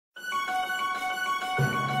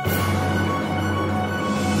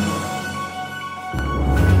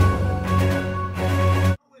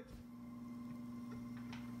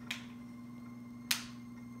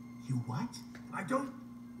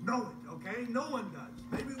no one does.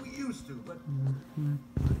 Maybe we used to, but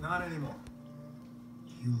not anymore.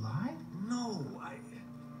 You lied? No,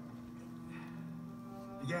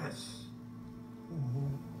 Yes.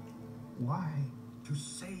 Why? To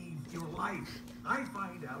save your life. I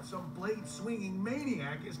find out some blade-swinging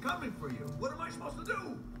maniac is coming for you. What am I supposed to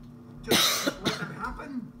do? Just let them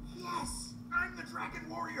happen? Yes! I'm the Dragon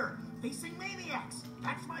Warrior, facing maniacs.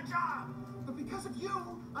 That's my job. But because of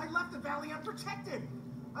you, I left the valley unprotected.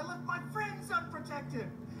 I left my friends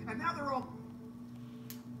unprotected. And now they're all...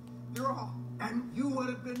 And you would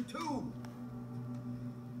have been too.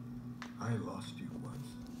 I lost you once.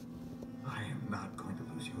 I am not going to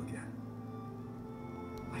lose you again.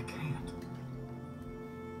 I can't.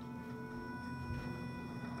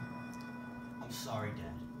 I'm sorry,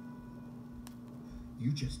 Dad.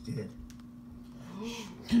 You just did.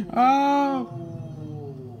 Oh!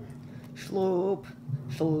 Sloop.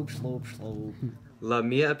 La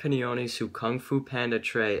mia opinione su Kung Fu Panda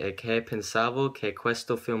 3 è che pensavo che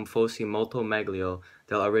questo film fosse molto meglio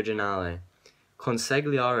dell'originale.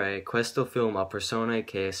 Consigliare questo film a persone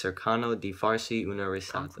che cercano di farsi una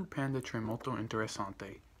risata. Kung Fu Panda 3 molto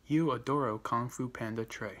interessante. Io adoro Kung Fu Panda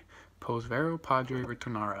 3. Pos vero padre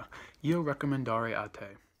ritornare. Io raccomandare a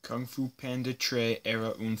te. Kung Fu Panda 3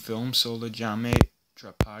 era un film solamente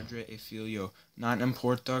tra padre e figlio. Non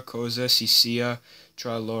importa cosa si sia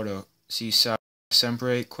tra loro, si sa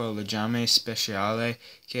sempre quel legame speciale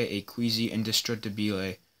che è quasi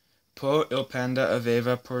indistruttibile. Poi il panda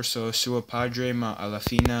aveva perso suo padre, ma alla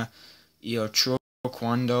fine il trovò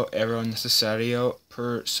quando era necessario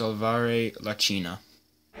per salvare la Cina.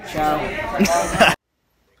 Ciao.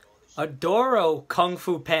 Adoro Kung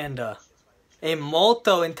Fu Panda. È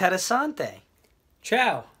molto interessante.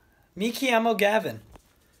 Ciao, mi chiamo Gavin.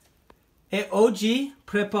 E oggi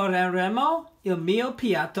prepareremo il mio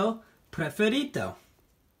piatto preferito.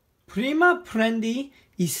 Prima prendi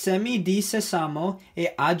i semi di sesamo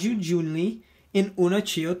e aggiungili in una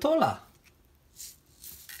ciotola.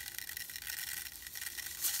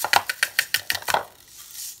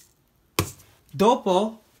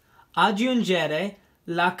 Dopo aggiungere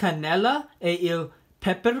la cannella e il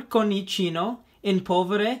peperoncino in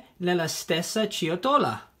polvere nella stessa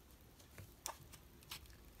ciotola.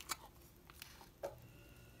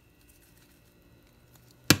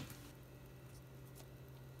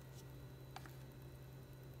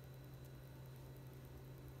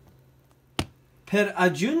 Per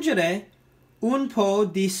aggiungere un po'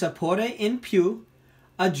 di sapore in più,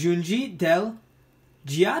 aggiungi del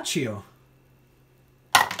ghiaccio.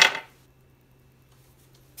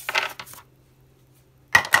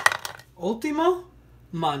 Ultimo,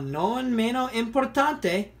 ma non meno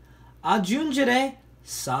importante, aggiungere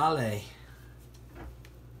sale.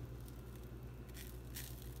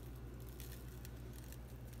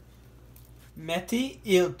 Metti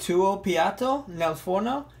il tuo piatto nel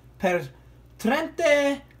forno per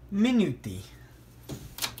 30 minuti.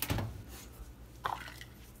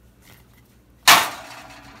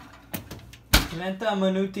 30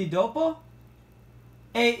 minuti dopo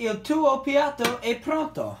e il tuo piatto è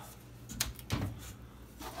pronto.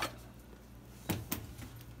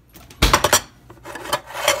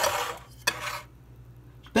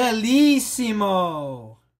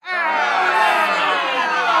 Bellissimo!